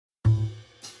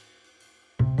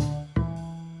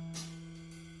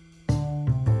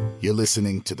You're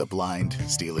listening to The Blind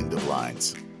Stealing the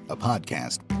Blinds, a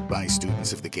podcast by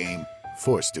students of the game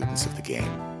for students of the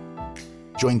game.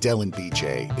 Join Del and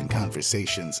BJ in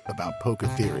conversations about poker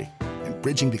theory and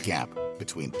bridging the gap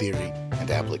between theory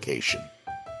and application.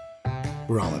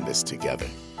 We're all in this together.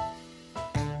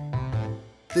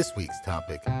 This week's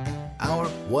topic, our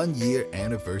 1-year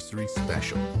anniversary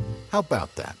special. How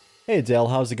about that? Hey, Del,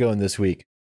 how's it going this week?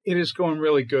 It is going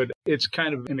really good. It's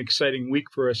kind of an exciting week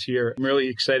for us here. I'm really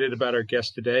excited about our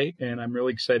guest today, and I'm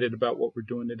really excited about what we're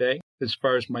doing today. As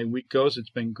far as my week goes,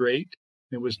 it's been great.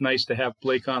 It was nice to have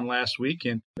Blake on last week,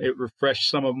 and it refreshed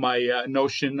some of my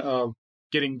notion of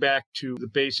getting back to the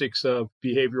basics of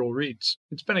behavioral reads.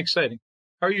 It's been exciting.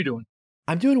 How are you doing?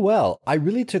 I'm doing well. I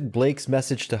really took Blake's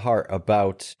message to heart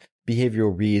about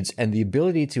behavioral reads and the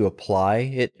ability to apply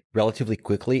it relatively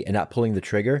quickly and not pulling the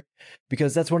trigger,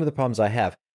 because that's one of the problems I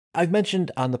have. I've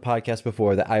mentioned on the podcast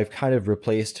before that I've kind of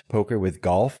replaced poker with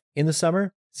golf in the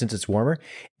summer since it's warmer,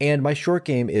 and my short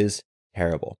game is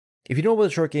terrible. If you don't know what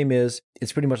a short game is,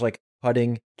 it's pretty much like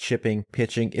putting, chipping,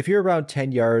 pitching. If you're around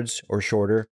 10 yards or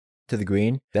shorter to the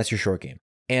green, that's your short game.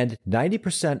 And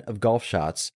 90% of golf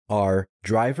shots are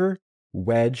driver,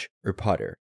 wedge, or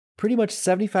putter. Pretty much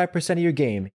 75% of your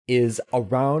game is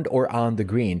around or on the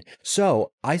green.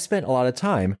 So I spent a lot of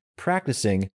time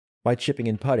practicing my chipping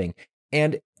and putting.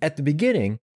 And at the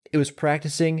beginning, it was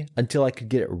practicing until I could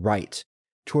get it right.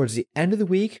 Towards the end of the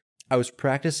week, I was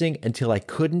practicing until I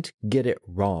couldn't get it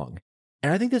wrong.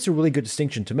 And I think that's a really good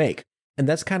distinction to make. And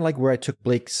that's kind of like where I took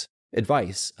Blake's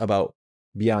advice about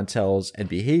beyond tells and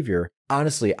behavior.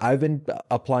 Honestly, I've been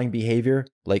applying behavior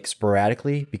like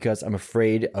sporadically because I'm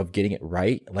afraid of getting it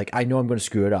right. Like I know I'm going to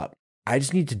screw it up. I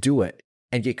just need to do it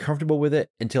and get comfortable with it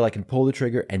until I can pull the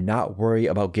trigger and not worry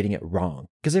about getting it wrong.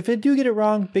 Because if I do get it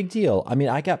wrong, big deal. I mean,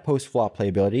 I got post-flop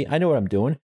playability. I know what I'm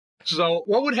doing. So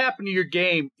what would happen to your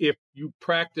game if you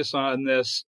practice on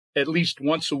this at least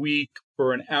once a week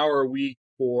for an hour a week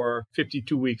for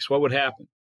 52 weeks? What would happen?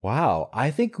 Wow,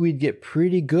 I think we'd get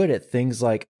pretty good at things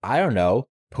like, I don't know,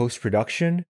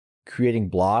 post-production, creating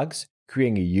blogs,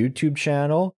 creating a YouTube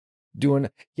channel, doing,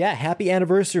 happy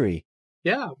anniversary.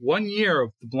 Yeah, 1 year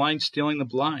of The Blind Stealing the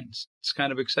Blinds. It's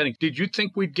kind of exciting. Did you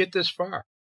think we'd get this far?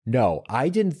 No, I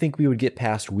didn't think we would get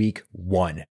past week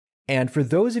 1. And for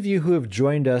those of you who have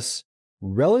joined us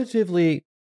relatively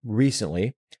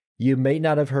recently, you may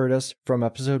not have heard us from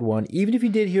episode 1. Even if you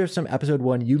did hear some episode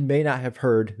 1, you may not have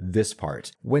heard this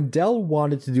part. When Del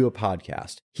wanted to do a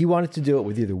podcast, he wanted to do it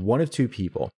with either one of two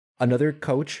people, another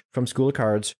coach from School of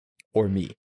Cards or me.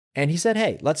 And he said,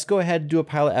 hey, let's go ahead and do a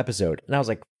pilot episode. And I was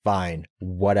like, fine,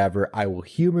 whatever. I will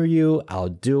humor you. I'll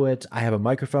do it. I have a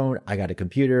microphone. I got a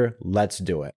computer. Let's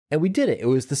do it. And we did it. It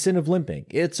was The Sin of Limping.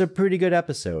 It's a pretty good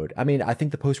episode. I mean, I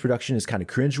think the post-production is kind of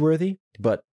cringeworthy,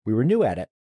 but we were new at it.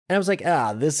 And I was like,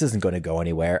 this isn't going to go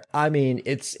anywhere. I mean,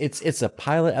 it's a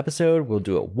pilot episode. We'll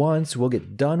do it once. We'll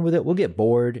get done with it. We'll get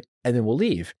bored and then we'll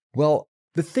leave. Well,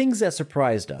 the things that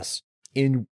surprised us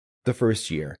in the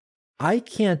first year, I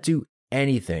can't do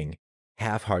anything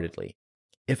half-heartedly.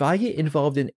 If I get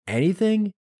involved in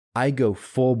anything, I go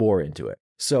full bore into it.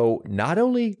 So not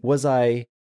only was I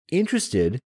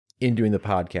interested in doing the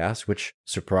podcast, which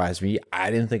surprised me. I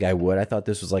didn't think I would. I thought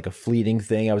this was like a fleeting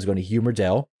thing. I was going to humor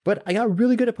Del, but I got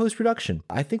really good at post-production.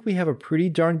 I think we have a pretty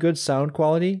darn good sound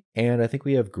quality, and I think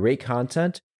we have great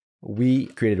content. We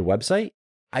created a website.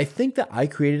 I think that I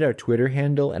created our Twitter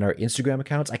handle and our Instagram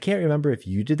accounts. I can't remember if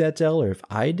you did that, Del, or if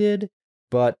I did,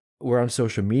 but we're on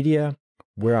social media.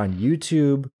 We're on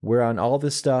YouTube. We're on all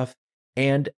this stuff.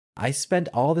 And I spent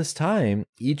all this time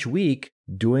each week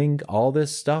doing all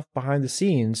this stuff behind the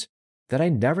scenes that I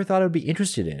never thought I'd be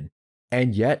interested in.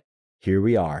 And yet, here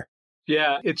we are.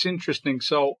 Yeah, it's interesting.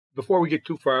 So before we get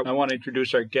too far, I want to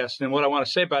introduce our guest. And what I want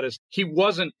to say about it is he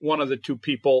wasn't one of the two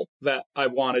people that I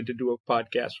wanted to do a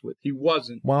podcast with. He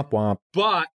wasn't. Womp womp.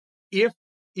 But if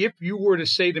you were to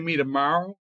say to me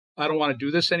tomorrow, I don't want to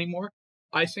do this anymore,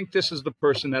 I think this is the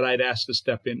person that I'd ask to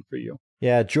step in for you.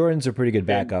 Yeah, Jordan's a pretty good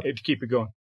backup. And to keep it going.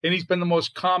 And he's been the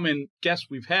most common guest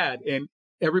we've had. And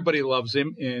everybody loves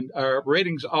him. And our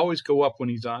ratings always go up when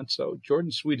he's on. So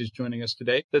Jordan Sweet is joining us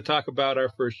today to talk about our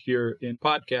first year in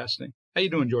podcasting. How you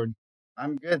doing, Jordan?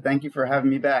 I'm good. Thank you for having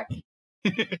me back.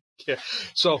 Yeah.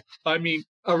 So, I mean,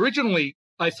 originally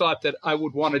I thought that I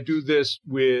would want to do this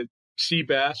with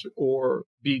Seabass or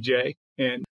BJ.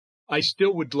 And I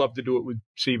still would love to do it with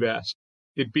Seabass.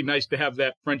 It'd be nice to have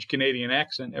that French-Canadian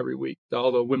accent every week that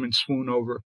all the women swoon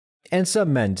over. And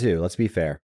some men, too. Let's be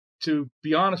fair. To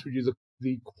be honest with you,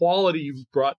 the quality you've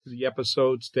brought to the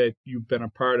episodes that you've been a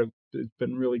part of has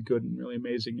been really good and really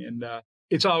amazing. And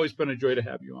it's always been a joy to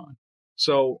have you on.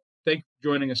 So Thank you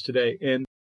for joining us today. And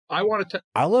I want to...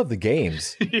 I love the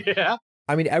games. Yeah.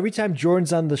 I mean, every time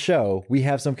Jordan's on the show, we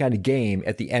have some kind of game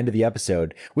at the end of the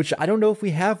episode, which I don't know if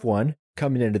we have one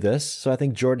coming into this. So I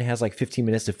think Jordan has like 15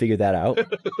 minutes to figure that out.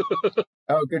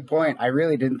 Oh, good point. I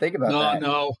really didn't think about that.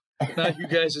 No, not you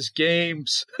guys'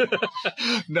 games.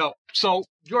 No. So,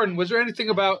 Jordan, was there anything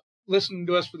about listening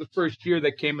to us for the first year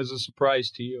that came as a surprise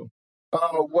to you?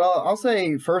 Well, I'll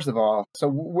say, first of all, so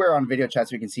we're on video chat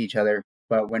so we can see each other.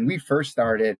 But when we first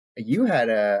started, you had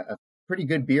a pretty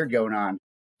good beard going on.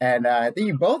 And I think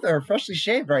you both are freshly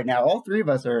shaved right now. All three of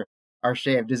us are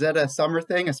shaved. Is that a summer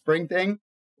thing, a spring thing?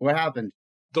 What happened?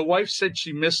 The wife said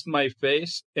she missed my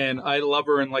face, and I love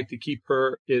her and like to keep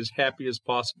her as happy as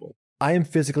possible. I am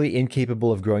physically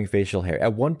incapable of growing facial hair.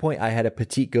 At one point, I had a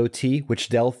petite goatee, which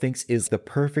Dell thinks is the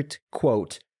perfect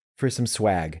quote for some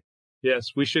swag.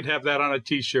 Yes, we should have that on a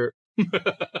T-shirt.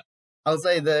 I'll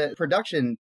say the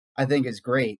production, I think, is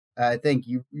great. I think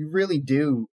you really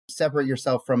do separate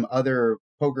yourself from other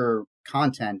poker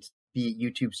content, be it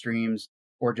YouTube streams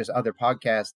or just other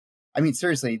podcasts. I mean,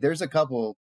 seriously, there's a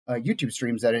couple YouTube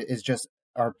streams that is just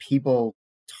are people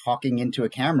talking into a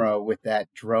camera with that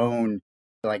drone,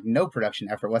 like no production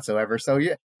effort whatsoever. So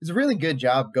yeah, it's a really good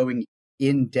job going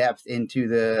in depth into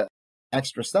the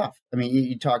extra stuff. I mean,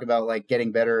 you talk about like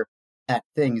getting better at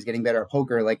things, getting better at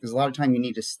poker. Like there's a lot of time you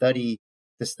need to study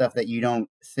the stuff that you don't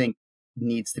think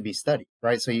needs to be studied,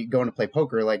 right? So you go in to play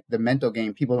poker, like the mental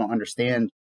game, people don't understand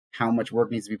how much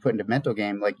work needs to be put into mental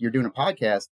game. Like you're doing a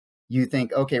podcast, you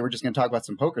think, okay, we're just going to talk about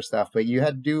some poker stuff, but you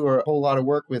had to do a whole lot of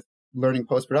work with learning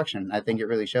post-production. I think it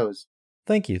really shows.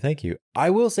 Thank you. Thank you. I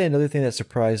will say another thing that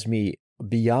surprised me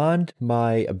beyond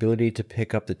my ability to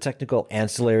pick up the technical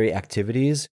ancillary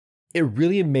activities, it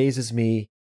really amazes me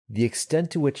the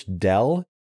extent to which Dell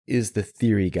is the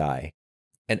theory guy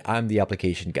and I'm the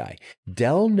application guy.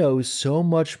 Dell knows so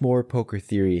much more poker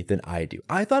theory than I do.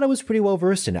 I thought I was pretty well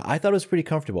versed in it. I thought it was pretty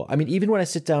comfortable. I mean, even when I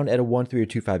sit down at a 1-3 or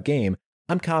 2-5 game,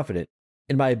 I'm confident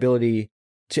in my ability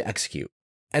to execute.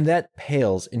 And that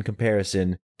pales in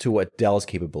comparison to what Dell's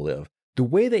capable of. The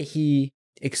way that he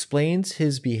explains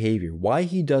his behavior, why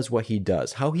he does what he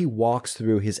does, how he walks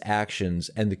through his actions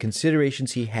and the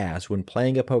considerations he has when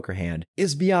playing a poker hand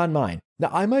is beyond mine. Now,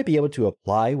 I might be able to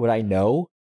apply what I know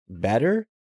better,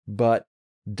 but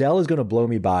Dell is going to blow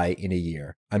me by in a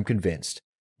year. I'm convinced.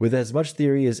 With as much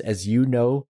theory as you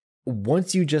know,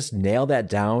 once you just nail that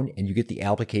down and you get the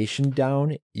application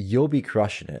down, you'll be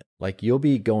crushing it. Like you'll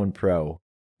be going pro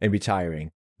and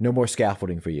retiring. No more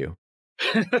scaffolding for you.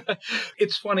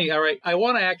 It's funny. All right. I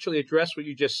want to actually address what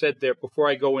you just said there before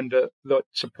I go into what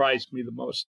surprised me the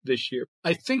most this year.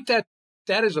 I think that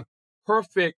is a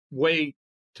perfect way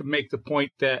to make the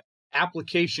point that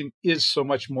application is so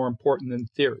much more important than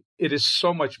theory. It is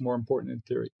so much more important than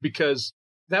theory because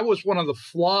that was one of the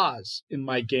flaws in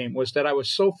my game was that I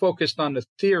was so focused on the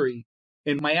theory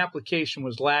and my application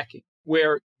was lacking,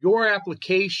 where your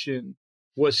application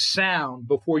was sound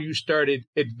before you started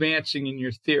advancing in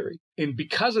your theory. And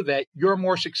because of that, you're a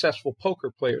more successful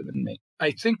poker player than me.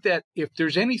 I think that if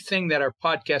there's anything that our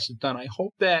podcast has done, I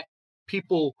hope that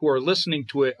people who are listening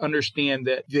to it understand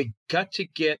that they got to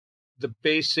get the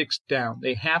basics down.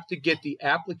 They have to get the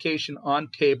application on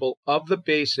table of the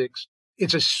basics.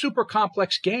 It's a super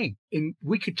complex game. And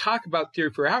we could talk about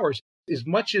theory for hours. As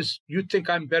much as you think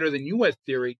I'm better than you at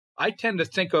theory, I tend to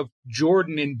think of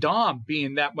Jordan and Dom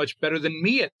being that much better than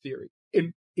me at theory.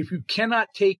 And if you cannot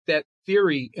take that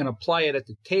theory and apply it at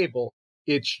the table,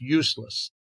 it's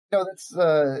useless. No, that's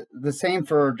the same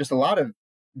for just a lot of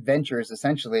ventures,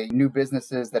 essentially. New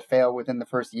businesses that fail within the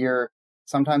first year.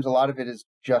 Sometimes a lot of it is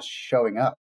just showing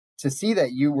up. To see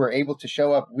that you were able to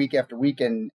show up week after week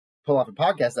and pull off a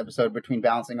podcast episode between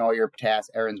balancing all your tasks,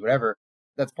 errands, whatever,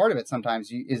 that's part of it sometimes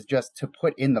is just to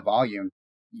put in the volume.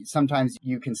 Sometimes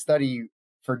you can study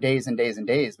for days and days and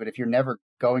days, but if you're never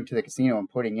going to the casino and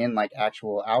putting in like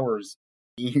actual hours,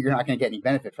 you're not going to get any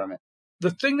benefit from it.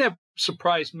 The thing that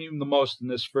surprised me the most in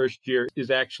this first year is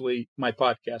actually my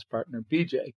podcast partner,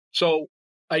 BJ. So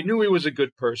I knew he was a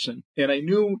good person and I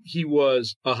knew he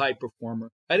was a high performer.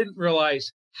 I didn't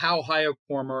realize how high a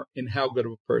performer and how good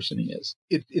of a person he is.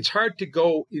 It's hard to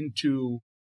go into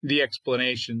the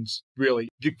explanations, really.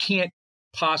 You can't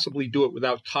possibly do it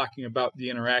without talking about the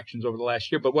interactions over the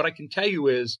last year. But what I can tell you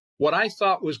is what I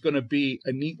thought was going to be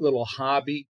a neat little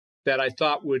hobby that I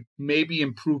thought would maybe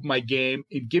improve my game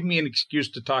and give me an excuse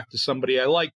to talk to somebody I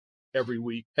like every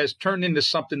week has turned into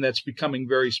something that's becoming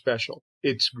very special.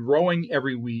 It's growing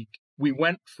every week. We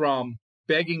went from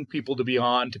begging people to be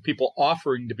on to people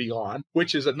offering to be on,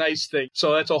 which is a nice thing.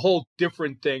 So that's a whole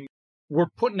different thing. we're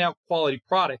putting out quality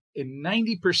product, and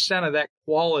 90% of that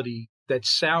quality, that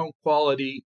sound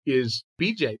quality, is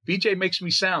BJ. BJ makes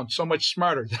me sound so much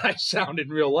smarter than I sound in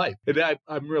real life. And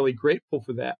I'm really grateful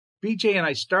for that. BJ and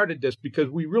I started this because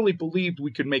we really believed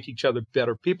we could make each other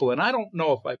better people. And I don't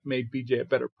know if I've made BJ a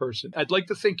better person. I'd like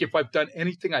to think if I've done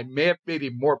anything, I may have made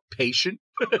him more patient,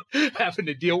 having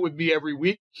to deal with me every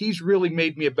week. He's really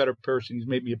made me a better person. He's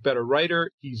made me a better writer.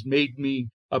 He's made me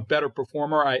a better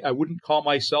performer. I wouldn't call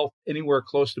myself anywhere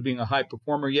close to being a high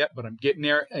performer yet, but I'm getting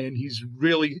there. And he's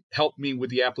really helped me with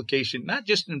the application, not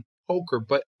just in poker,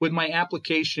 but with my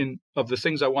application of the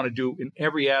things I want to do in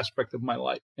every aspect of my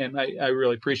life. And I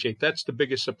really appreciate it. That's the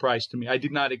biggest surprise to me. I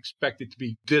did not expect it to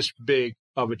be this big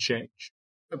of a change.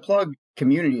 To plug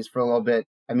communities for a little bit,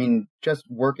 I mean, just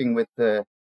working with the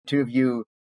two of you,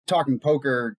 talking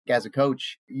poker as a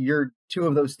coach, you're two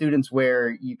of those students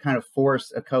where you kind of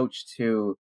force a coach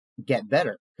to get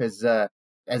better. Because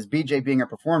as BJ being a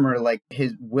performer, like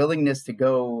his willingness to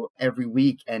go every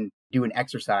week and do an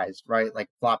exercise, right? Like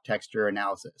flop texture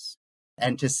analysis,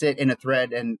 and to sit in a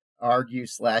thread and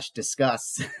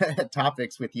argue/discuss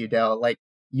topics with you, Del, like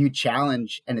you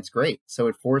challenge, and it's great. So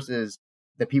it forces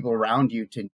the people around you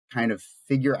to kind of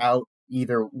figure out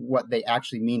either what they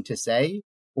actually mean to say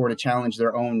or to challenge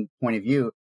their own point of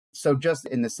view. So just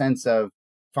in the sense of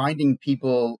finding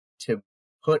people to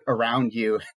put around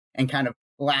you and kind of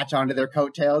latch onto their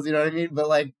coattails, you know what I mean? But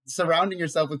like surrounding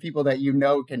yourself with people that you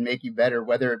know can make you better,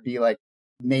 whether it be like,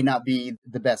 may not be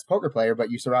the best poker player,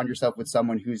 but you surround yourself with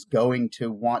someone who's going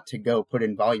to want to go put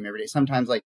in volume every day. Sometimes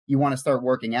like you want to start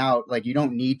working out, like you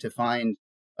don't need to find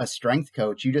a strength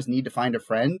coach. You just need to find a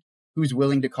friend who's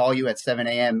willing to call you at 7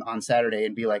 a.m. on Saturday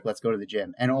and be like, let's go to the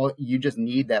gym. And you just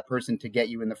need that person to get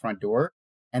you in the front door.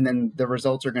 And then the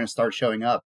results are going to start showing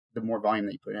up the more volume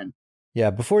that you put in. Yeah,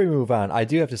 before we move on, I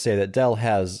do have to say that Del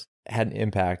has had an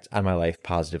impact on my life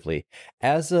positively.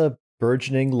 As a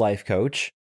burgeoning life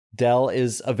coach, Del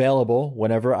is available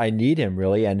whenever I need him,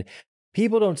 really. And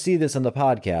people don't see this on the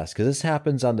podcast because this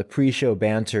happens on the pre-show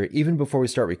banter. Even before we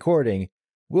start recording,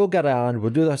 we'll get on,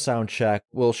 we'll do the sound check,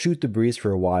 we'll shoot the breeze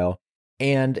for a while.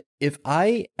 And if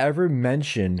I ever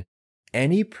mention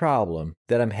any problem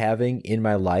that I'm having in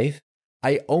my life,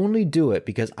 I only do it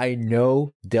because I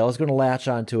know Del's going to latch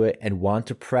onto it and want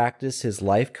to practice his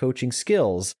life coaching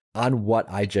skills on what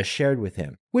I just shared with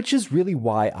him, which is really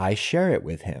why I share it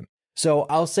with him. So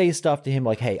I'll say stuff to him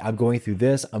like, hey, I'm going through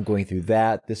this, I'm going through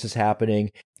that, this is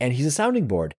happening. And he's a sounding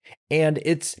board. And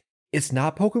it's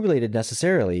not poker related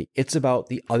necessarily. It's about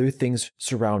the other things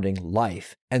surrounding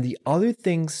life. And the other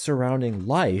things surrounding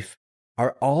life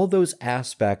are all those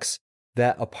aspects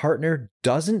that a partner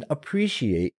doesn't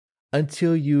appreciate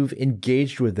until you've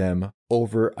engaged with them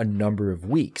over a number of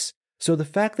weeks. So the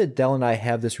fact that Del and I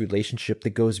have this relationship that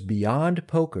goes beyond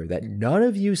poker, that none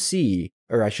of you see,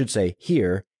 or I should say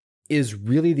hear, is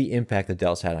really the impact that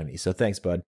Del's had on me. So thanks,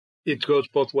 bud. It goes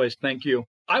both ways. Thank you.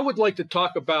 I would like to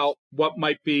talk about what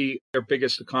might be their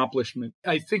biggest accomplishment.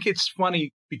 I think it's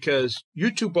funny because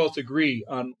you two both agree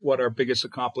on what our biggest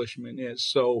accomplishment is.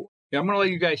 So I'm going to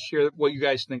let you guys share what you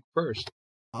guys think first.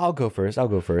 I'll go first.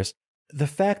 The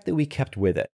fact that we kept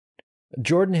with it.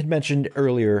 Jordan had mentioned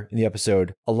earlier in the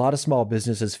episode, a lot of small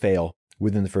businesses fail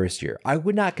within the first year. I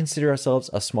would not consider ourselves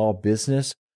a small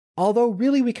business, although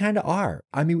really we kind of are.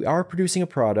 I mean, we are producing a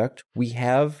product. We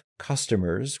have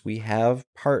customers, we have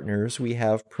partners, we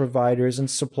have providers and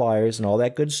suppliers and all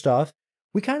that good stuff.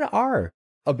 We kind of are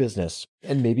a business,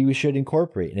 and maybe we should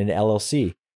incorporate in an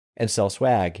LLC and sell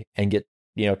swag and get,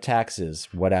 taxes,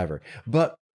 whatever.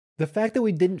 But the fact that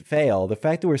we didn't fail, the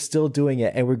fact that we're still doing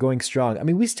it and we're going strong, I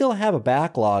mean, we still have a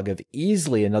backlog of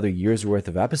easily another year's worth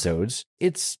of episodes.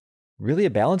 It's really a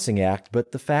balancing act,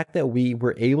 but the fact that we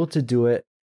were able to do it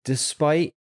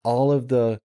despite all of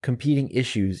the competing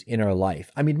issues in our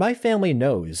life. I mean, my family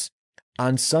knows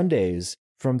on Sundays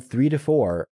from 3 to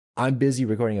 4, I'm busy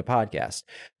recording a podcast.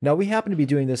 Now, we happen to be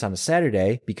doing this on a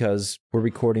Saturday because we're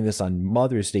recording this on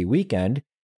Mother's Day weekend,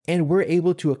 and we're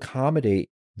able to accommodate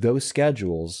those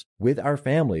schedules with our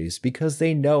families because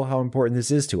they know how important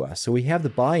this is to us. So we have the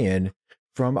buy-in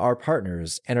from our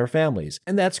partners and our families,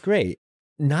 and that's great.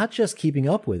 Not just keeping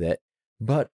up with it,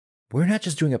 but we're not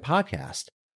just doing a podcast.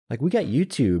 Like, we got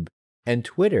YouTube and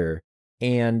Twitter,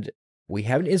 and we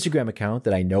have an Instagram account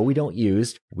that I know we don't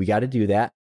use. We got to do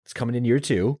that. It's coming in year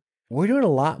 2. We're doing a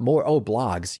lot more. Oh,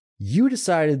 blogs. You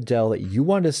decided, Del, that you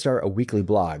wanted to start a weekly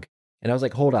blog. And I was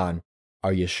like, hold on.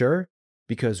 Are you sure?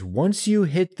 Because once you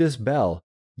hit this bell,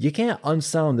 you can't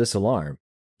unsound this alarm.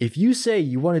 If you say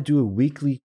you want to do a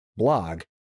weekly blog,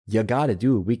 you got to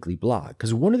do a weekly blog.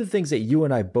 Because one of the things that you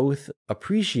and I both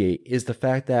appreciate is the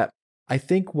fact that I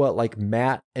think what like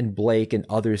Matt and Blake and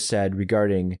others said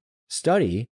regarding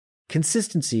study,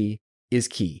 consistency is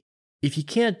key. If you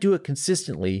can't do it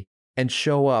consistently and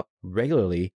show up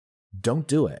regularly, don't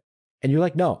do it. And you're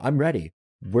like, no, I'm ready.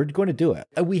 We're going to do it.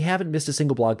 And we haven't missed a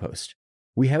single blog post.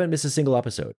 We haven't missed a single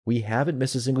episode. We haven't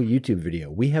missed a single YouTube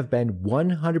video. We have been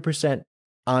 100%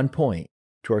 on point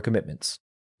to our commitments.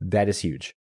 That is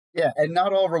huge. Yeah, and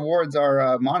not all rewards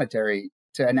are monetary.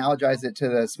 To analogize it to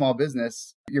the small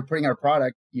business, you're putting out a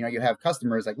product, you have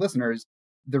customers like listeners.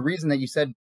 The reason that you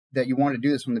said that you wanted to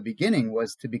do this from the beginning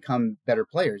was to become better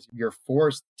players. You're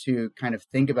forced to kind of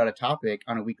think about a topic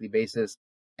on a weekly basis.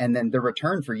 And then the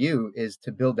return for you is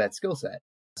to build that skill set.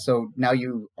 So now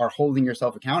you are holding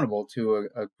yourself accountable to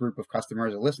a group of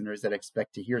customers or listeners that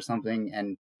expect to hear something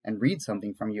and read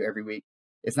something from you every week.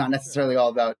 It's not necessarily all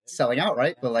about selling out,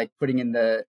 right? But like putting in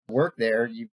the work there,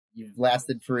 you've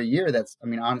lasted for a year. That's,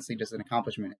 honestly, just an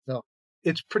accomplishment itself.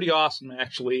 It's pretty awesome,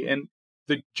 actually. And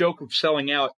the joke of selling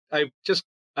out, I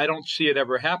don't see it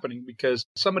ever happening, because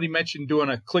somebody mentioned doing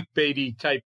a clickbaity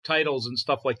type titles and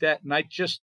stuff like that. And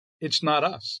it's not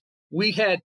us. We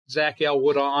had Zach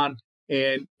Elwood on,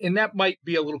 and that might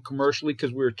be a little commercially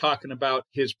because we were talking about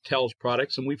his Tells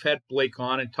products, and we've had Blake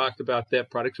on and talked about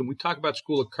that products, and we talk about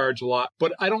School of Cards a lot,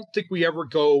 but I don't think we ever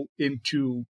go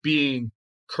into being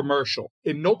commercial,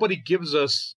 and nobody gives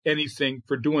us anything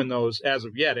for doing those as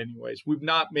of yet. Anyways, we've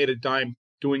not made a dime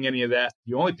doing any of that.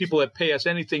 The only people that pay us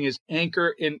anything is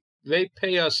Anchor, and they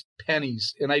pay us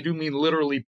pennies, and I do mean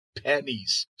literally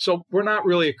pennies. So we're not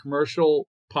really a commercial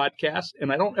podcast,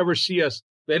 and I don't ever see us,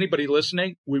 anybody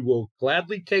listening, we will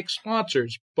gladly take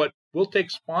sponsors, but we'll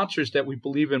take sponsors that we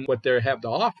believe in what they have to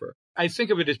offer. I think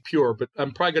of it as pure, but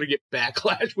I'm probably going to get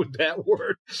backlash with that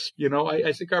word.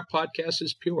 I think our podcast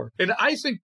is pure. And I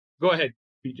think, go ahead,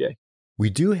 BJ. We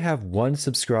do have one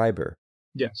subscriber.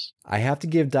 Yes. I have to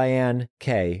give Diane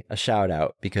K a shout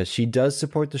out because she does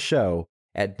support the show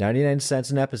at 99 cents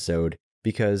an episode,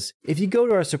 because if you go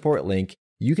to our support link,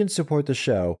 you can support the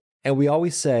show. And we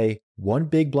always say 1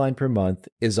 big blind per month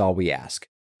is all we ask.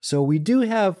 So we do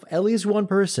have at least one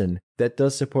person that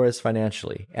does support us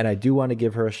financially, and I do want to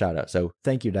give her a shout out. So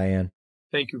thank you, Diane.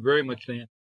 Thank you very much, Dan.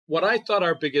 What I thought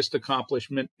our biggest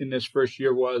accomplishment in this first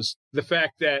year was the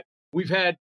fact that we've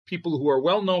had people who are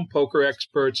well-known poker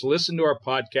experts listen to our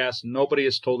podcast, and nobody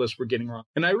has told us we're getting wrong.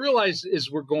 And I realize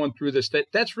as we're going through this,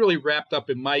 that's really wrapped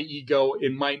up in my ego,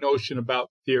 in my notion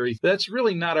about theory. That's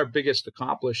really not our biggest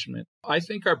accomplishment. I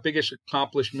think our biggest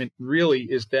accomplishment really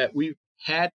is that we've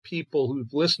had people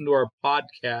who've listened to our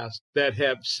podcast that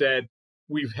have said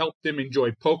we've helped them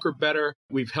enjoy poker better.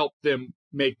 We've helped them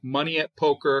make money at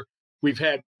poker. We've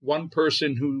had one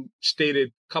person who stated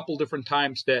a couple different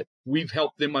times that we've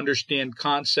helped them understand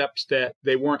concepts that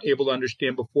they weren't able to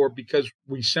understand before because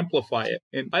we simplify it.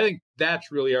 And I think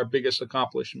that's really our biggest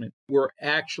accomplishment. We're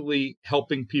actually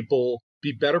helping people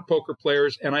be better poker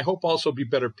players, and I hope also be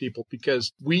better people,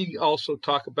 because we also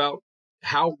talk about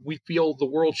how we feel the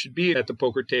world should be at the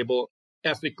poker table,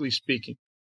 ethically speaking.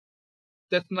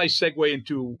 That's a nice segue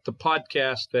into the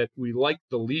podcast that we like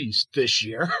the least this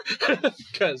year,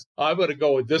 because I'm going to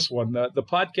go with this one. The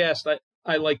podcast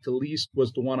I liked the least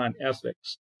was the one on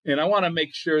ethics. And I want to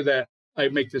make sure that I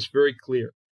make this very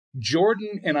clear.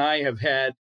 Jordan and I have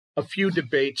had a few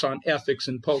debates on ethics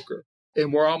in poker,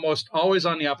 and we're almost always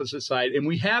on the opposite side. And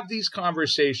we have these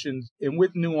conversations, and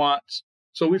with nuance.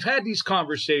 So we've had these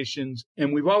conversations,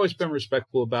 and we've always been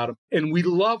respectful about them, and we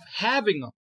love having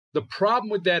them. The problem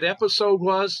with that episode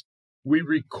was we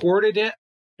recorded it,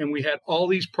 and we had all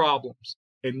these problems,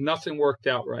 and nothing worked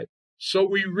out right. So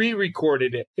we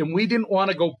re-recorded it, and we didn't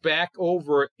want to go back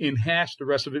over and hash the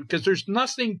rest of it, because there's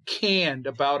nothing canned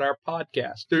about our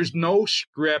podcast. There's no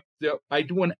script. I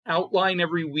do an outline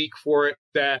every week for it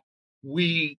that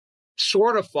we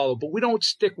sort of follow, but we don't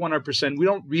stick 100%. We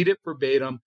don't read it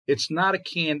verbatim. It's not a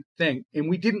canned thing, and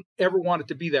we didn't ever want it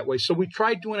to be that way. So we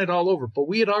tried doing it all over, but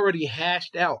we had already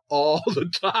hashed out all the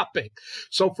topic.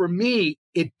 So for me,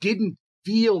 it didn't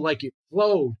feel like it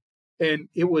flowed, and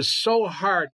it was so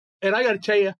hard. And I got to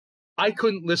tell you, I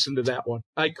couldn't listen to that one.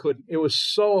 I couldn't. It was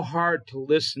so hard to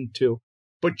listen to.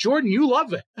 But Jordan, you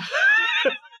love it.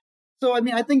 So,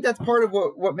 I think that's part of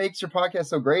what makes your podcast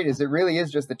so great is it really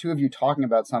is just the two of you talking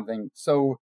about something.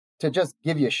 So to just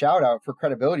give you a shout out for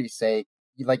credibility's sake,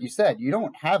 like you said, you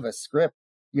don't have a script.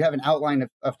 You have an outline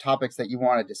of topics that you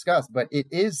want to discuss, but it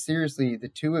is seriously the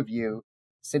two of you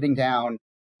sitting down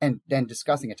and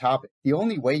discussing a topic. The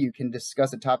only way you can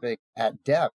discuss a topic at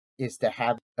depth is to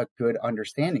have a good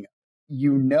understanding of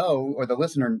it. Or the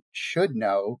listener should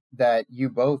know that you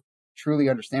both truly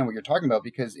understand what you're talking about,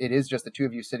 because it is just the two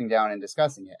of you sitting down and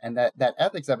discussing it. And that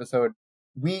ethics episode,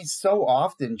 we so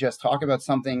often just talk about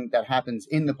something that happens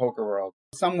in the poker world.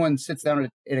 Someone sits down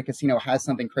at a casino, has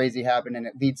something crazy happen, and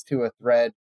it leads to a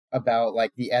thread about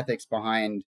like the ethics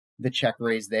behind the check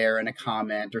raise there, and a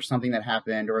comment or something that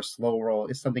happened, or a slow roll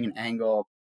is something, an angle.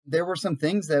 There were some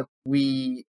things that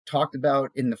we talked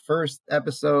about in the first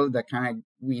episode that kind of,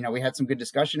 we had some good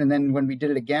discussion. And then when we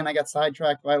did it again, I got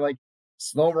sidetracked by like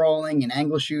slow rolling and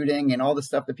angle shooting and all the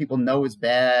stuff that people know is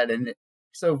bad. And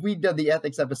so if we did the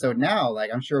ethics episode now,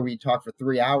 like I'm sure we talked for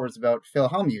 3 hours about Phil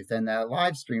Hellmuth and the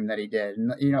live stream that he did.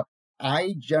 And,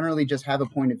 I generally just have a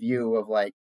point of view of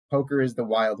like, poker is the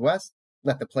Wild West.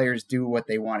 Let the players do what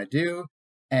they want to do.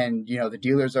 And, the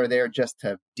dealers are there just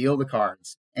to deal the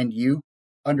cards. And you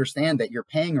understand that you're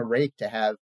paying a rake to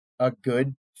have a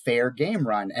good, fair game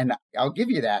run. And I'll give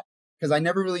you that, because I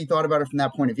never really thought about it from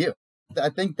that point of view. I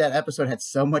think that episode had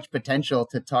so much potential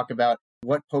to talk about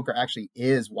what poker actually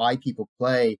is, why people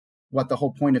play, what the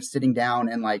whole point of sitting down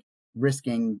and like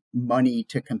risking money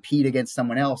to compete against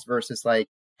someone else versus like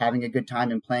having a good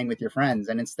time and playing with your friends.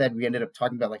 And instead we ended up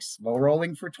talking about like slow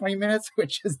rolling for 20 minutes,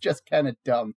 which is just kind of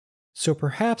dumb. So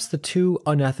perhaps the two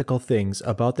unethical things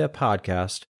about that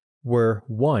podcast were,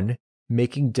 one,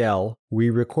 making Dell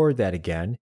re-record that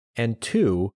again, and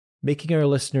two, making our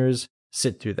listeners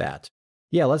sit through that.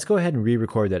 Yeah, let's go ahead and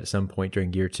re-record that at some point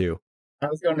during year 2. I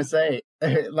was going to say,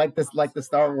 like the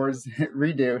Star Wars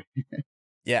redo.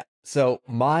 Yeah. So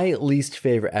my least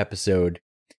favorite episode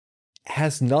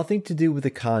has nothing to do with the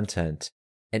content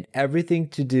and everything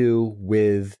to do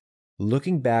with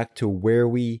looking back to where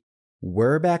we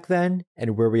were back then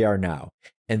and where we are now.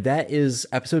 And that is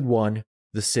episode 1,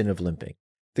 The Sin of Limping.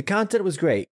 The content was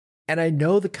great. And I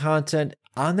know the content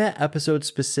on that episode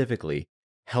specifically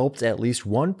helped at least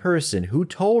one person who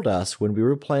told us when we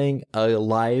were playing a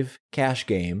live cash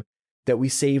game that we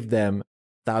saved them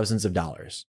thousands of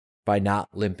dollars by not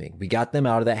limping. We got them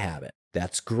out of that habit.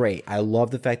 That's great. I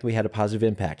love the fact that we had a positive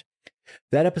impact.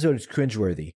 That episode is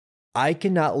cringeworthy. I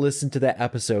cannot listen to that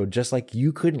episode just like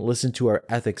you couldn't listen to our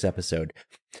ethics episode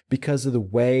because of the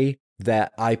way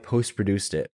that I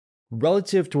post-produced it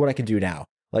relative to what I can do now.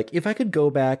 Like if I could go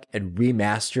back and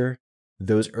remaster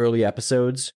those early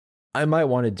episodes, I might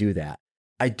want to do that.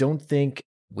 I don't think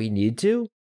we need to,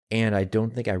 and I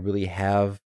don't think I really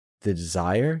have the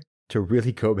desire to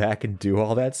really go back and do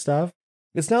all that stuff.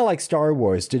 It's not like Star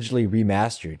Wars digitally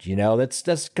remastered,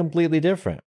 that's completely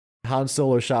different. Han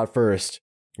Solo shot first.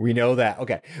 We know that.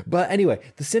 Okay. But anyway,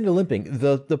 The Sin of Limping,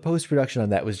 the post-production on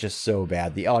that was just so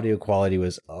bad. The audio quality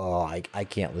was, I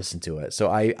can't listen to it. So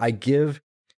I give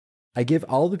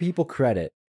all the people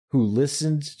credit who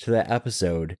listened to that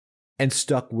episode and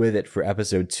stuck with it for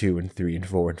episode 2 and 3 and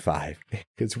 4 and 5,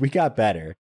 because we got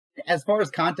better. As far as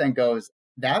content goes,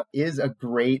 that is a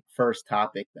great first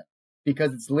topic, though,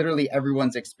 because it's literally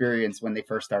everyone's experience when they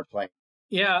first start playing.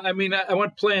 Yeah, I mean, I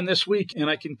went playing this week, and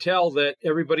I can tell that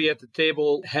everybody at the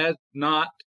table had not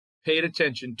paid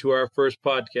attention to our first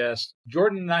podcast.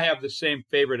 Jordan and I have the same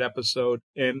favorite episode,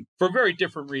 and for very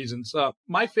different reasons.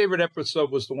 My favorite episode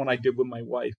was the one I did with my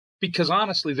wife, because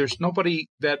honestly, there's nobody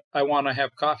that I want to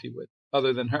have coffee with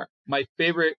other than her. My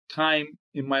favorite time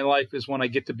in my life is when I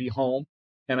get to be home,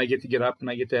 and I get to get up, and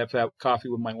I get to have coffee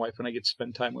with my wife, and I get to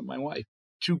spend time with my wife.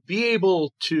 To be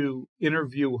able to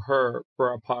interview her for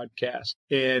our podcast,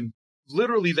 and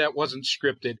literally that wasn't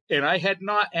scripted, and I had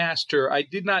not asked her, I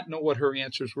did not know what her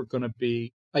answers were going to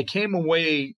be. I came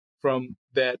away from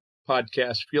that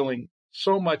podcast feeling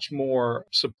so much more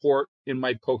support in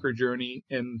my poker journey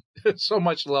and so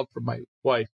much love for my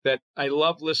wife that I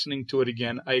love listening to it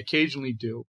again. I occasionally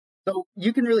do. So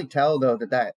you can really tell, though,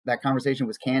 that conversation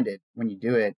was candid when you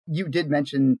do it. You did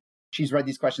mention she's read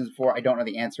these questions before. I don't know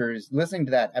the answers. Listening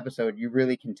to that episode, you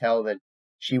really can tell that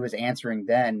she was answering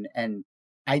then. And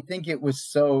I think it was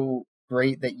so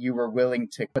great that you were willing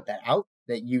to put that out,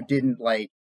 that you didn't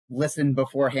listen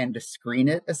beforehand to screen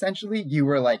it. Essentially, you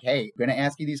were like, hey, I'm going to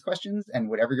ask you these questions, and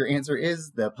whatever your answer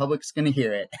is, the public's going to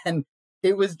hear it. And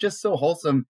it was just so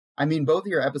wholesome. I mean, both of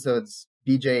your episodes,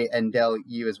 BJ and Dell,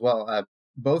 you as well,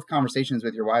 both conversations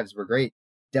with your wives were great.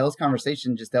 Dell's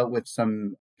conversation just dealt with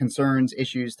some concerns,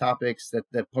 issues, topics that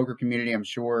the poker community, I'm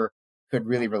sure, could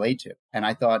really relate to. And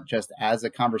I thought, just as a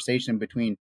conversation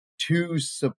between two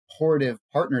supportive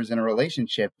partners in a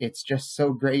relationship, it's just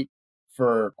so great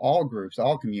for all groups,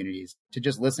 all communities, to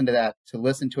just listen to that, to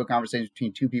listen to a conversation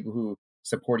between two people who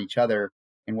support each other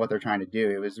in what they're trying to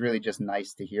do. It was really just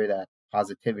nice to hear that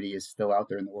positivity is still out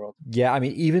there in the world. Yeah, I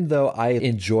mean, even though I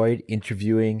enjoyed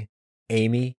interviewing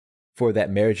Amy for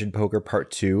that Marriage and Poker Part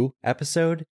 2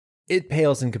 episode, it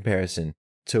pales in comparison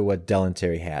to what Del and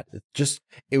Terry had.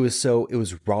 It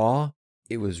was raw,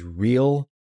 it was real,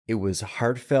 it was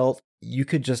heartfelt. You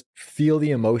could just feel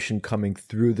the emotion coming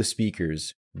through the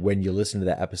speakers when you listen to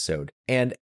that episode.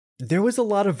 And there was a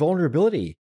lot of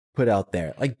vulnerability put out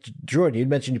there. Like Jordan, you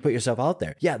mentioned you put yourself out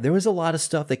there. Yeah, there was a lot of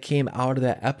stuff that came out of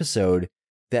that episode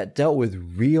that dealt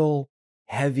with real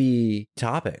heavy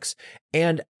topics.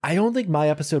 And I don't think my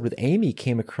episode with Amy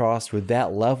came across with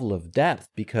that level of depth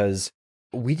because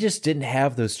we just didn't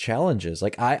have those challenges.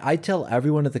 Like I tell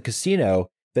everyone at the casino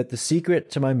that the secret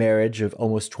to my marriage of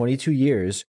almost 22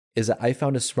 years is that I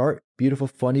found a smart, beautiful,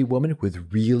 funny woman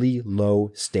with really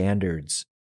low standards.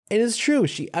 And it's true.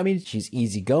 She's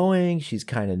easygoing. She's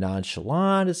kind of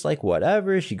nonchalant. It's like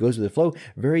whatever. She goes with the flow,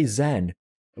 very zen.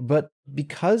 But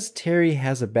because Terry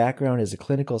has a background as a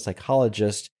clinical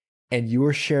psychologist and you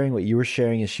were sharing what you were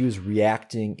sharing and she was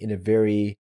reacting in a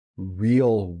very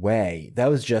real way, that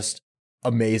was just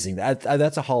amazing.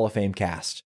 That's a Hall of Fame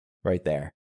cast right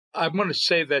there. I'm going to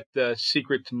say that the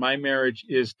secret to my marriage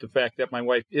is the fact that my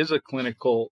wife is a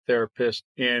clinical therapist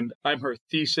and I'm her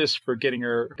thesis for getting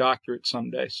her doctorate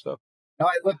someday. So, no,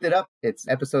 I looked it up. It's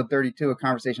episode 32, A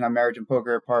Conversation on Marriage and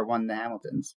Poker, part 1, The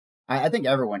Hamiltons. I think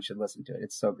everyone should listen to it.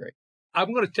 It's so great.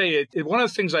 I'm going to tell you, one of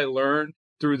the things I learned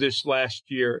through this last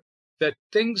year, that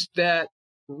things that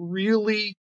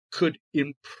really could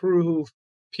improve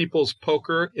people's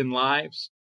poker in lives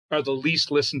are the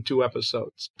least listened to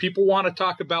episodes. People want to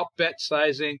talk about bet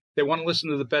sizing. They want to listen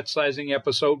to the bet sizing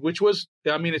episode, which was,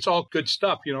 it's all good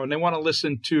stuff, and they want to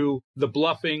listen to the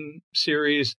bluffing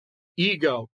series,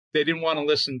 Ego. They didn't want to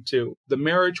listen to. The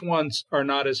marriage ones are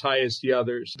not as high as the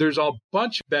others. There's a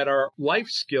bunch that are life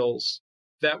skills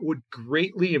that would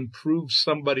greatly improve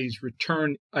somebody's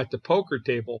return at the poker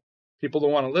table. People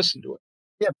don't want to listen to it.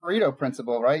 Yeah, Pareto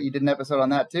principle, right? You did an episode on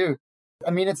that too.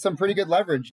 It's some pretty good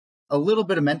leverage. A little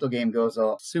bit of mental game goes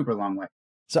a super long way.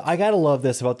 So I gotta love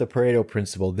this about the Pareto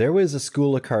principle. There was a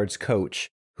School of Cards coach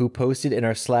who posted in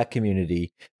our Slack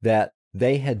community that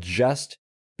they had just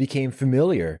became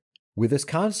familiar with this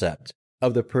concept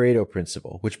of the Pareto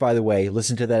principle, which, by the way,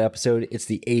 listen to that episode. It's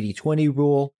the 80-20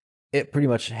 rule. It pretty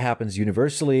much happens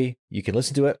universally. You can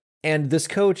listen to it. And this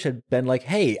coach had been like,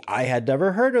 hey, I had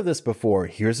never heard of this before.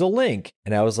 Here's a link.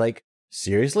 And I was like,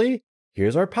 seriously?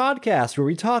 Here's our podcast where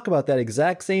we talk about that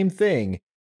exact same thing.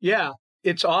 Yeah,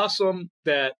 it's awesome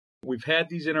that we've had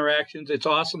these interactions. It's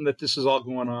awesome that this is all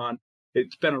going on.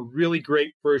 It's been a really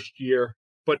great first year.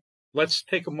 But let's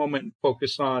take a moment and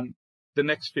focus on the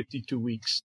next 52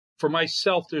 weeks. For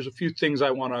myself, there's a few things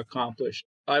I want to accomplish.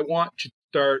 I want to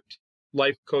start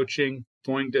life coaching,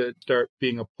 going to start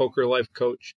being a poker life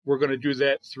coach. We're going to do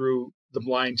that through the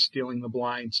blinds, stealing the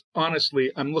blinds.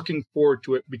 Honestly, I'm looking forward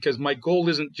to it because my goal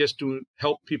isn't just to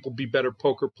help people be better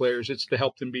poker players. It's to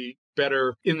help them be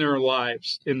better in their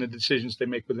lives, in the decisions they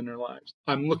make within their lives.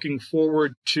 I'm looking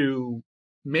forward to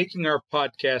making our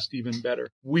podcast even better.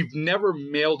 We've never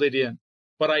mailed it in,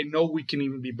 but I know we can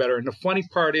even be better. And the funny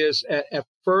part is, at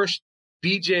first,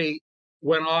 BJ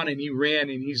went on and he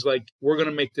ran and he's like, we're going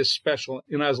to make this special.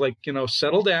 And I was like,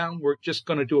 settle down. We're just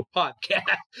going to do a podcast,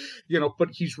 but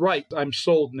he's right. I'm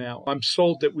sold now. I'm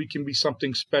sold that we can be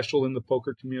something special in the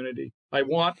poker community. I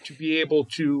want to be able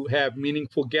to have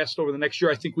meaningful guests over the next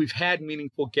year. I think we've had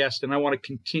meaningful guests and I want to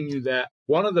continue that.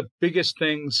 One of the biggest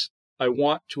things I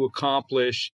want to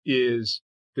accomplish is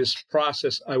this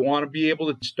process. I want to be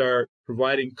able to start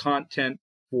providing content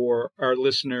for our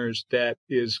listeners that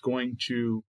is going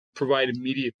to provide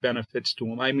immediate benefits to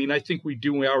them. I think we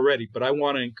do already, but I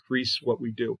want to increase what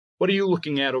we do. What are you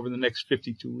looking at over the next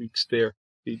 52 weeks there,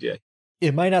 DJ?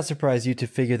 It might not surprise you to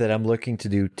figure that I'm looking to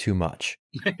do too much.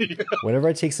 Whenever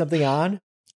I take something on,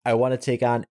 I want to take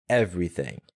on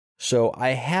everything. So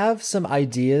I have some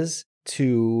ideas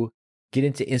to get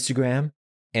into Instagram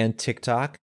and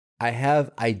TikTok. I have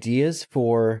ideas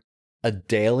for a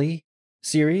daily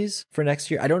series for next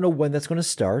year. I don't know when that's going to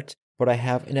start, but I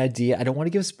have an idea. I don't want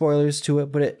to give spoilers to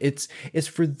it, but it's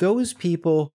for those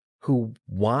people who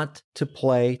want to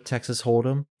play Texas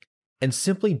Hold'em and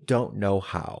simply don't know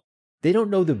how. They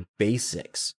don't know the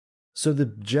basics. So the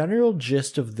general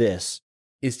gist of this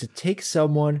is to take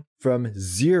someone from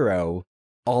zero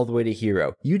all the way to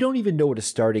hero. You don't even know what a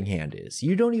starting hand is.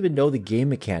 You don't even know the game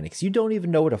mechanics. You don't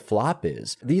even know what a flop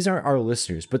is. These aren't our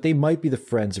listeners, but they might be the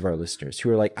friends of our listeners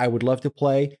who are like, I would love to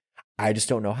play. I just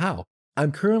don't know how.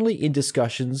 I'm currently in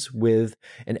discussions with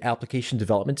an application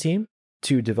development team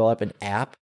to develop an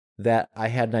app that I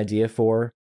had an idea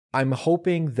for. I'm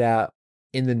hoping that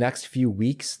in the next few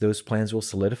weeks, those plans will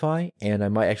solidify, and I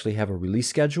might actually have a release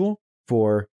schedule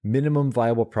for minimum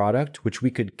viable product, which we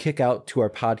could kick out to our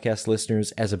podcast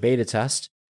listeners as a beta test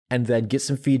and then get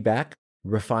some feedback,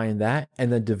 refine that,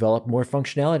 and then develop more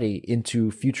functionality into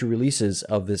future releases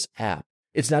of this app.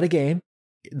 It's not a game.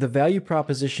 The value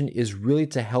proposition is really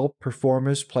to help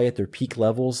performers play at their peak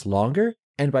levels longer,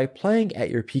 and by playing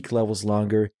at your peak levels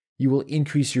longer, you will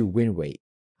increase your win rate.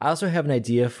 I also have an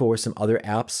idea for some other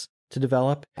apps to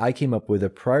develop. I came up with a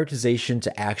prioritization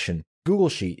to action Google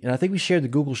Sheet, and I think we shared the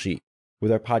Google Sheet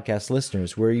with our podcast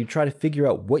listeners, where you try to figure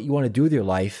out what you want to do with your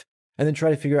life, and then try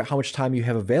to figure out how much time you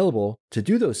have available to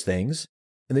do those things,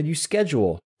 and then you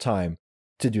schedule time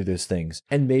to do those things,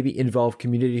 and maybe involve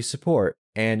community support,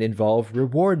 and involve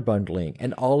reward bundling,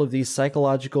 and all of these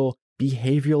psychological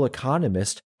behavioral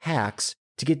economist hacks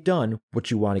to get done what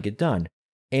you want to get done.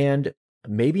 And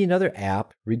maybe another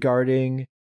app regarding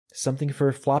something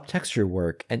for flop texture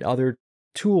work and other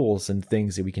tools and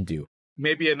things that we can do.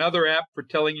 Maybe another app for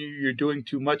telling you you're doing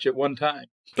too much at one time.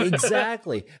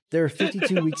 Exactly. There are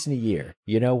 52 weeks in a year.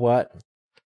 You know what?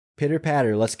 Pitter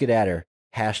patter, let's get at her.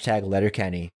 Hashtag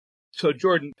Letterkenny. So,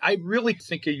 Jordan, I really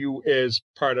think of you as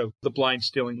part of the blind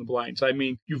stealing the blinds. I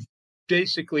mean, you've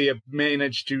basically have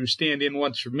managed to stand in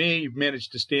once for me. You've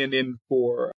managed to stand in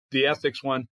for the ethics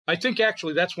one. I think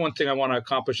actually that's one thing I want to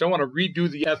accomplish. I want to redo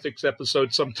the ethics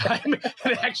episode sometime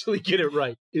and actually get it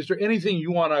right. Is there anything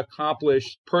you want to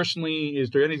accomplish personally?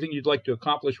 Is there anything you'd like to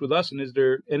accomplish with us? And is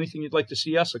there anything you'd like to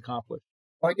see us accomplish?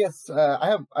 Well, I guess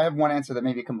I have one answer that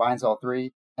maybe combines all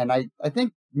three. And I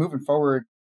think moving forward,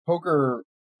 poker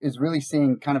is really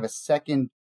seeing kind of a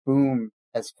second boom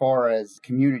as far as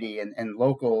community and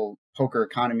local poker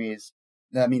economies.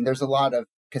 I mean, there's a lot of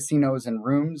casinos and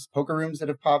poker rooms that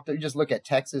have popped up. You just look at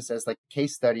Texas as like a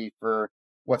case study for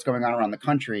what's going on around the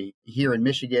country. Here in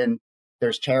Michigan,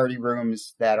 there's charity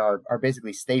rooms that are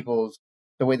basically staples.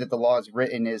 The way that the law is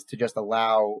written is to just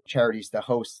allow charities to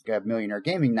host a millionaire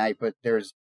gaming night, but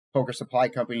there's poker supply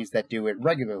companies that do it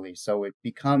regularly. So it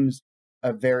becomes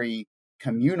a very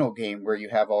communal game where you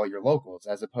have all your locals,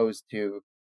 as opposed to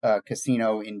a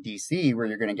casino in DC where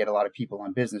you're going to get a lot of people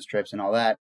on business trips and all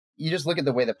that. You just look at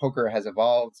the way that poker has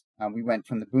evolved. We went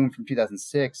from the boom from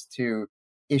 2006 to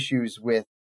issues with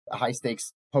high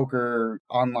stakes poker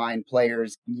online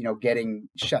players, getting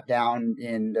shut down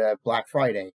in Black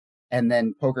Friday. And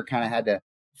then poker kind of had to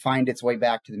find its way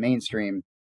back to the mainstream.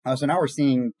 So now we're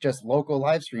seeing just local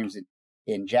live streams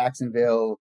in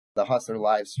Jacksonville, the Hustler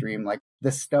live stream, like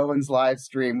the Stones live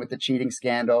stream with the cheating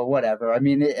scandal, whatever. I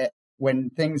mean,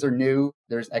 when things are new,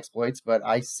 there's exploits, but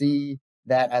I see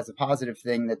that as a positive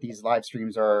thing that these live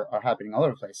streams are happening all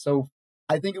over the place. So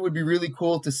I think it would be really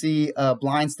cool to see a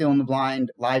Blind Stealing the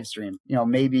Blind live stream,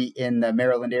 maybe in the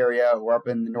Maryland area or up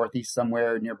in the Northeast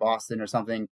somewhere near Boston or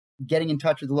something, getting in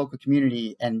touch with the local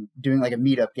community and doing like a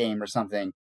meetup game or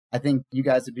something. I think you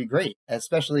guys would be great,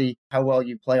 especially how well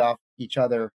you play off each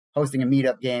other, hosting a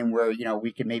meetup game where,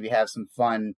 we could maybe have some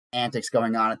fun antics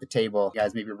going on at the table. You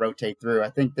guys maybe rotate through. I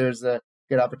think there's a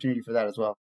good opportunity for that as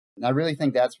well. And I really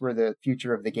think that's where the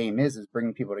future of the game is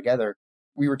bringing people together.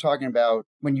 We were talking about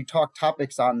when you talk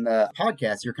topics on the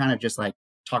podcast, you're kind of just like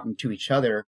talking to each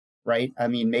other, right? I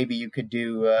mean, maybe you could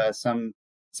do some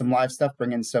live stuff,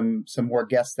 bring in some more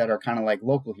guests that are kind of like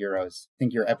local heroes. I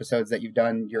think your episodes that you've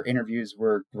done, your interviews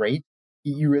were great.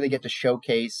 You really get to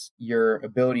showcase your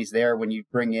abilities there when you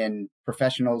bring in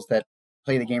professionals that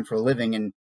play the game for a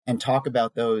living and talk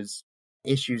about those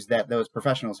issues that those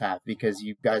professionals have, because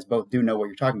you guys both do know what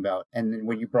you're talking about. And then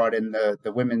when you brought in the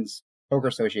Women's Poker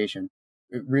Association,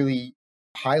 it really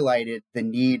highlighted the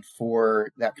need for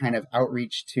that kind of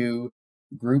outreach to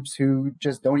groups who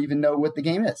just don't even know what the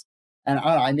game is. And I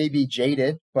don't know, I may be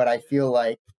jaded, but I feel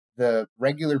like the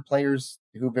regular players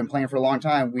who've been playing for a long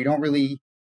time, we don't really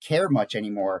care much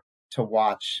anymore to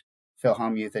watch Phil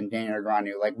Hellmuth and Daniel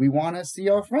Negreanu. Like, we want to see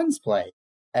our friends play.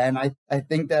 And I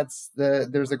think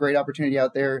there's a great opportunity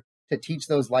out there to teach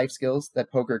those life skills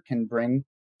that poker can bring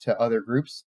to other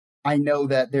groups. I know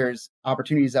that there's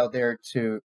opportunities out there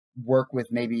to work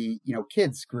with maybe,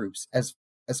 kids groups as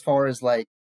far as like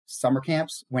summer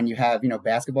camps, when you have,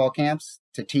 basketball camps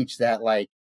to teach that like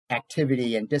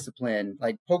activity and discipline.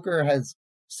 Like, poker has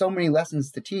so many lessons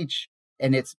to teach,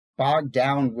 and it's bogged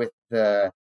down with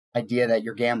the idea that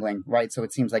you're gambling, right? So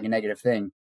it seems like a negative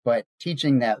thing. But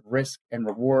teaching that risk and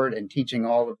reward and teaching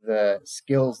all of the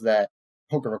skills that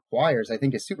poker requires, I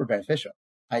think is super beneficial.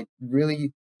 I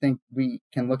really think we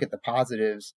can look at the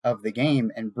positives of the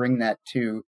game and bring that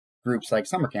to groups like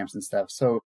summer camps and stuff.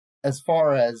 So as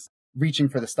far as reaching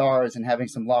for the stars and having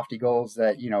some lofty goals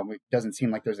that, it doesn't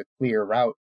seem like there's a clear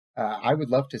route, I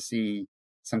would love to see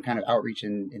some kind of outreach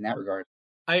in that regard.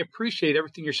 I appreciate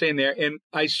everything you're saying there. And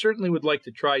I certainly would like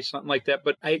to try something like that,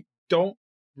 but I don't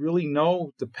really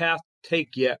know the path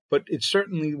take yet, but it's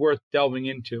certainly worth delving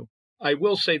into. I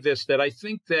will say this, that I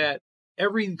think that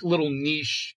every little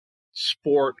niche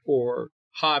sport or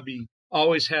hobby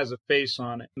always has a face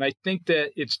on it. And I think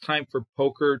that it's time for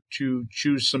poker to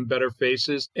choose some better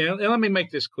faces. And let me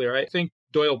make this clear. I think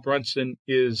Doyle Brunson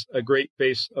is a great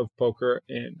face of poker,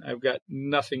 and I've got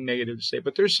nothing negative to say.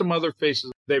 But there's some other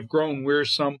faces. They've grown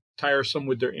wearisome, tiresome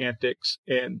with their antics.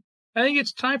 And I think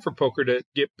it's time for poker to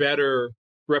get better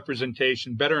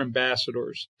representation, better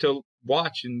ambassadors to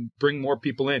watch and bring more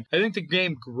people in. I think the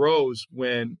game grows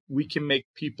when we can make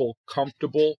people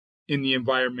comfortable in the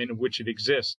environment in which it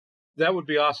exists. That would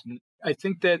be awesome. I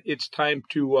think that it's time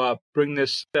to bring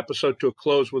this episode to a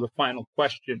close with a final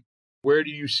question. Where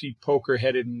do you see poker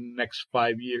headed in the next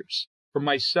 5 years? For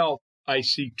myself, I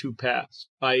see two paths.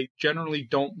 I generally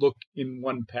don't look in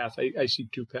one path. I see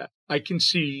two paths. I can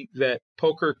see that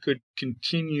poker could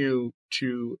continue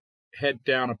to head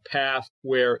down a path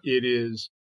where it is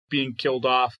being killed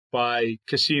off by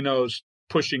casinos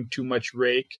pushing too much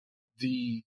rake.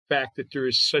 The fact that there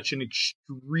is such an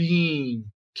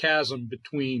extreme chasm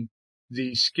between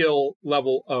the skill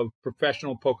level of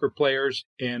professional poker players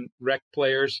and rec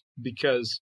players,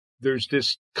 because there's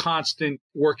this constant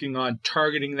working on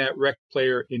targeting that rec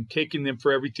player and taking them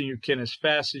for everything you can as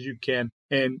fast as you can.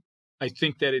 And I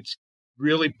think that it's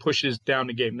really pushes down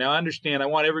the game. Now, I understand, I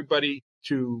want everybody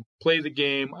to play the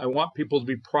game. I want people to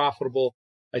be profitable.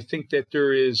 I think that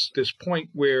there is this point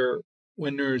where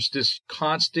when there's this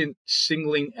constant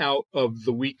singling out of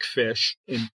the weak fish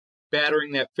and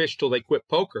battering that fish till they quit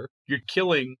poker, you're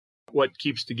killing what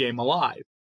keeps the game alive.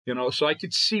 So I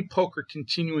could see poker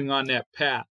continuing on that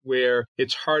path where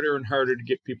it's harder and harder to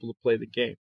get people to play the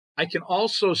game. I can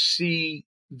also see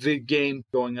the game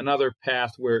going another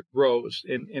path where it grows,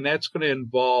 and that's going to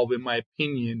involve, in my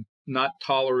opinion, not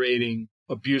tolerating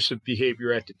abusive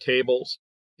behavior at the tables.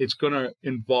 It's going to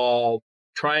involve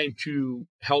trying to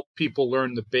help people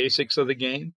learn the basics of the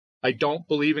game. I don't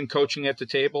believe in coaching at the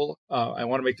table. I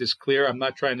want to make this clear. I'm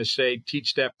not trying to say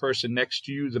teach that person next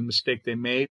to you the mistake they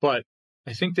made, but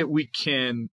I think that we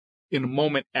can, in a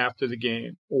moment after the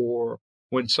game or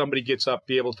when somebody gets up,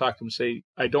 be able to talk to them and say,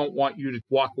 I don't want you to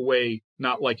walk away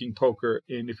not liking poker.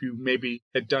 And if you maybe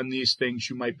had done these things,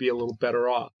 you might be a little better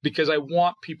off, because I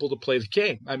want people to play the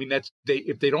game. I mean,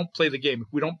 if they don't play the game, if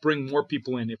we don't bring more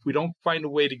people in, if we don't find a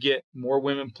way to get more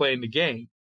women playing the game,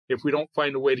 if we don't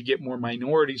find a way to get more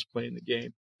minorities playing the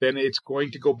game, then it's going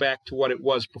to go back to what it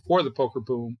was before the poker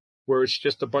boom, where it's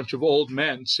just a bunch of old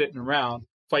men sitting around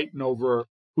fighting over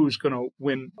who's going to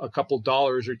win a couple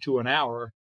dollars or two an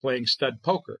hour playing stud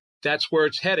poker. That's where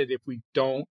it's headed if we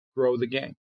don't grow the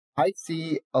game. I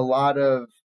see a lot of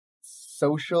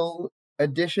social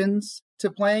additions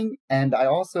to playing, and I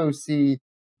also see,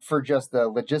 for just the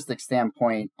logistics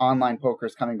standpoint, online poker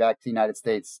is coming back to the United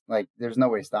States. Like, there's no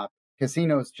way to stop it.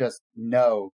 Casinos just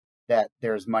know that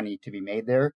there's money to be made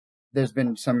there. There's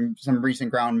been some recent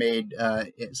ground made.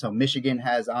 So Michigan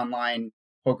has online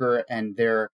poker, and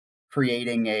they're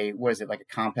creating a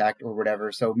compact or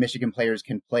whatever. So Michigan players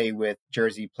can play with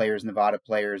Jersey players, Nevada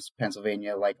players,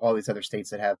 Pennsylvania, like all these other states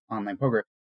that have online poker.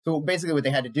 So basically what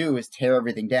they had to do is tear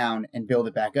everything down and build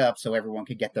it back up so everyone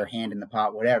could get their hand in the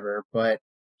pot, whatever. But,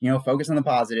 focus on the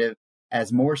positive.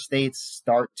 As more states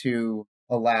start to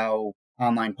allow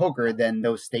online poker, then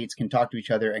those states can talk to each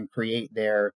other and create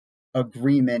their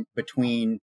agreement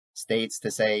between states to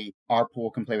say, our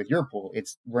pool can play with your pool.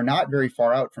 We're not very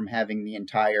far out from having the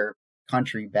entire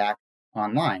country back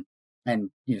online.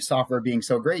 And software being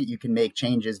so great, you can make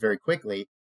changes very quickly,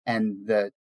 and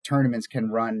the tournaments can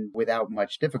run without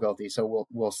much difficulty. So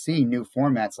we'll see new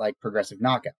formats like Progressive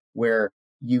Knockout, where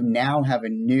you now have a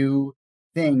new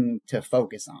thing to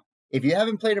focus on. If you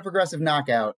haven't played a Progressive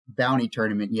Knockout bounty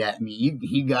tournament yet, I mean,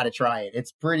 you got to try it.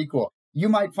 It's pretty cool. You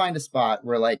might find a spot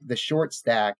where like the short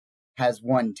stack has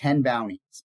won 10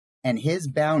 bounties, and his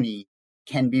bounty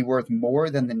can be worth more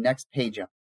than the next page up.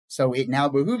 So it now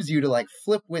behooves you to like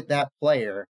flip with that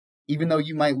player, even though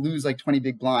you might lose like 20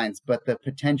 big blinds, but the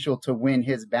potential to win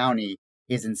his bounty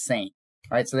is insane.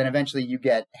 Right. So then eventually you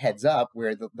get heads up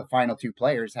where the final two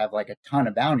players have like a ton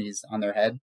of bounties on their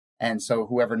head. And so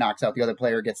whoever knocks out the other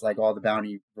player gets like all the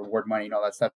bounty reward money and all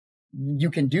that stuff. You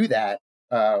can do that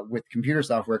with computer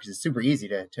software because it's super easy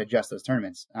to adjust those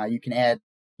tournaments. You can add,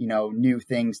 new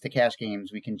things to cash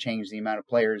games. We can change the amount of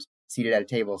players seated at a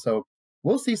table. So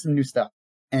we'll see some new stuff.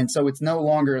 And so it's no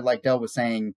longer like Del was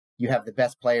saying, you have the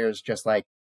best players just like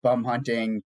bum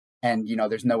hunting and,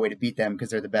 there's no way to beat them because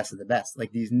they're the best of the best.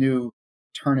 Like these new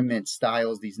tournament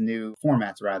styles, these new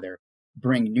formats rather,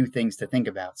 bring new things to think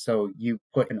about. So you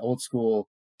put an old school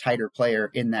tighter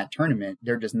player in that tournament,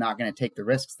 they're just not going to take the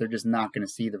risks. They're just not going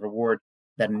to see the reward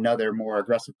that another more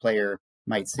aggressive player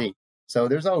might see. So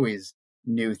there's always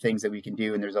new things that we can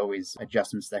do, and there's always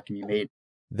adjustments that can be made.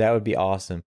 That would be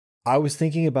awesome. I was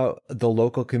thinking about the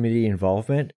local community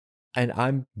involvement, and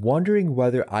I'm wondering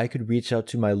whether I could reach out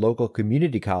to my local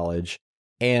community college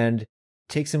and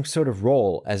take some sort of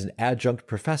role as an adjunct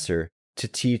professor to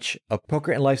teach a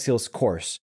poker and life skills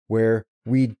course where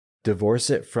we divorce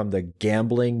it from the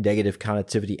gambling negative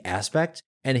connotivity aspect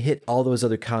and hit all those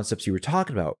other concepts you were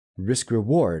talking about: risk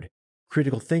reward,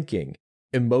 critical thinking,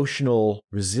 emotional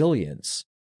resilience,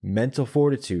 mental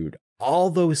fortitude, all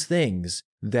those things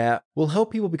that will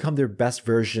help people become their best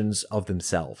versions of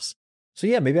themselves. So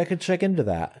yeah, maybe I could check into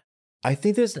that. I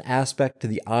think there's an aspect to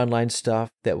the online stuff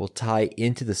that will tie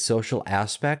into the social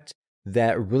aspect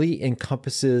that really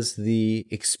encompasses the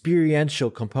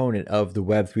experiential component of the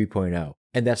Web 3.0,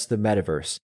 and that's the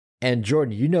metaverse. And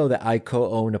Jordan, you know that I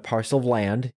co-own a parcel of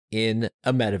land in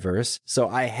a metaverse, so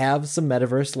I have some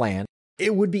metaverse land.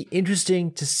 It would be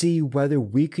interesting to see whether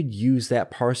we could use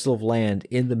that parcel of land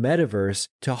in the metaverse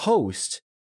to host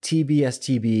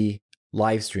TBSTB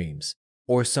live streams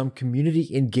or some community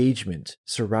engagement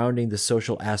surrounding the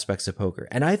social aspects of poker.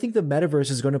 And I think the metaverse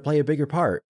is going to play a bigger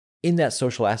part in that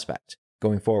social aspect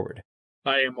going forward.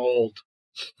 I am old.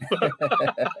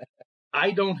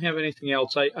 I don't have anything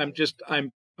else. I'm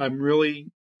really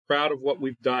proud of what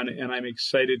we've done, and I'm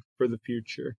excited for the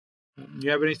future. You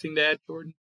have anything to add,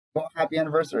 Jordan? Well, happy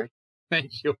anniversary.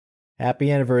 Thank you. Happy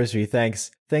anniversary.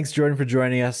 Thanks. Thanks, Jordan, for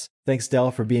joining us. Thanks,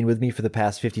 Del, for being with me for the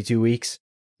past 52 weeks.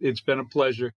 It's been a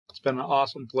pleasure. It's been an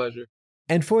awesome pleasure.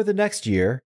 And for the next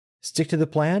year, stick to the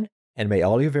plan, and may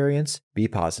all your variants be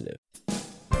positive.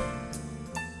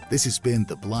 This has been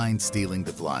The Blind Stealing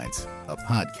the Blinds, a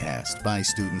podcast by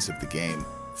students of the game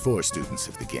for students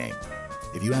of the game.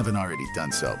 If you haven't already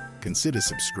done so, consider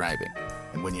subscribing.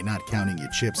 And when you're not counting your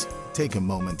chips, take a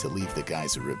moment to leave the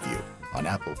guys a review on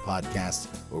Apple Podcasts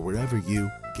or wherever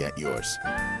you get yours.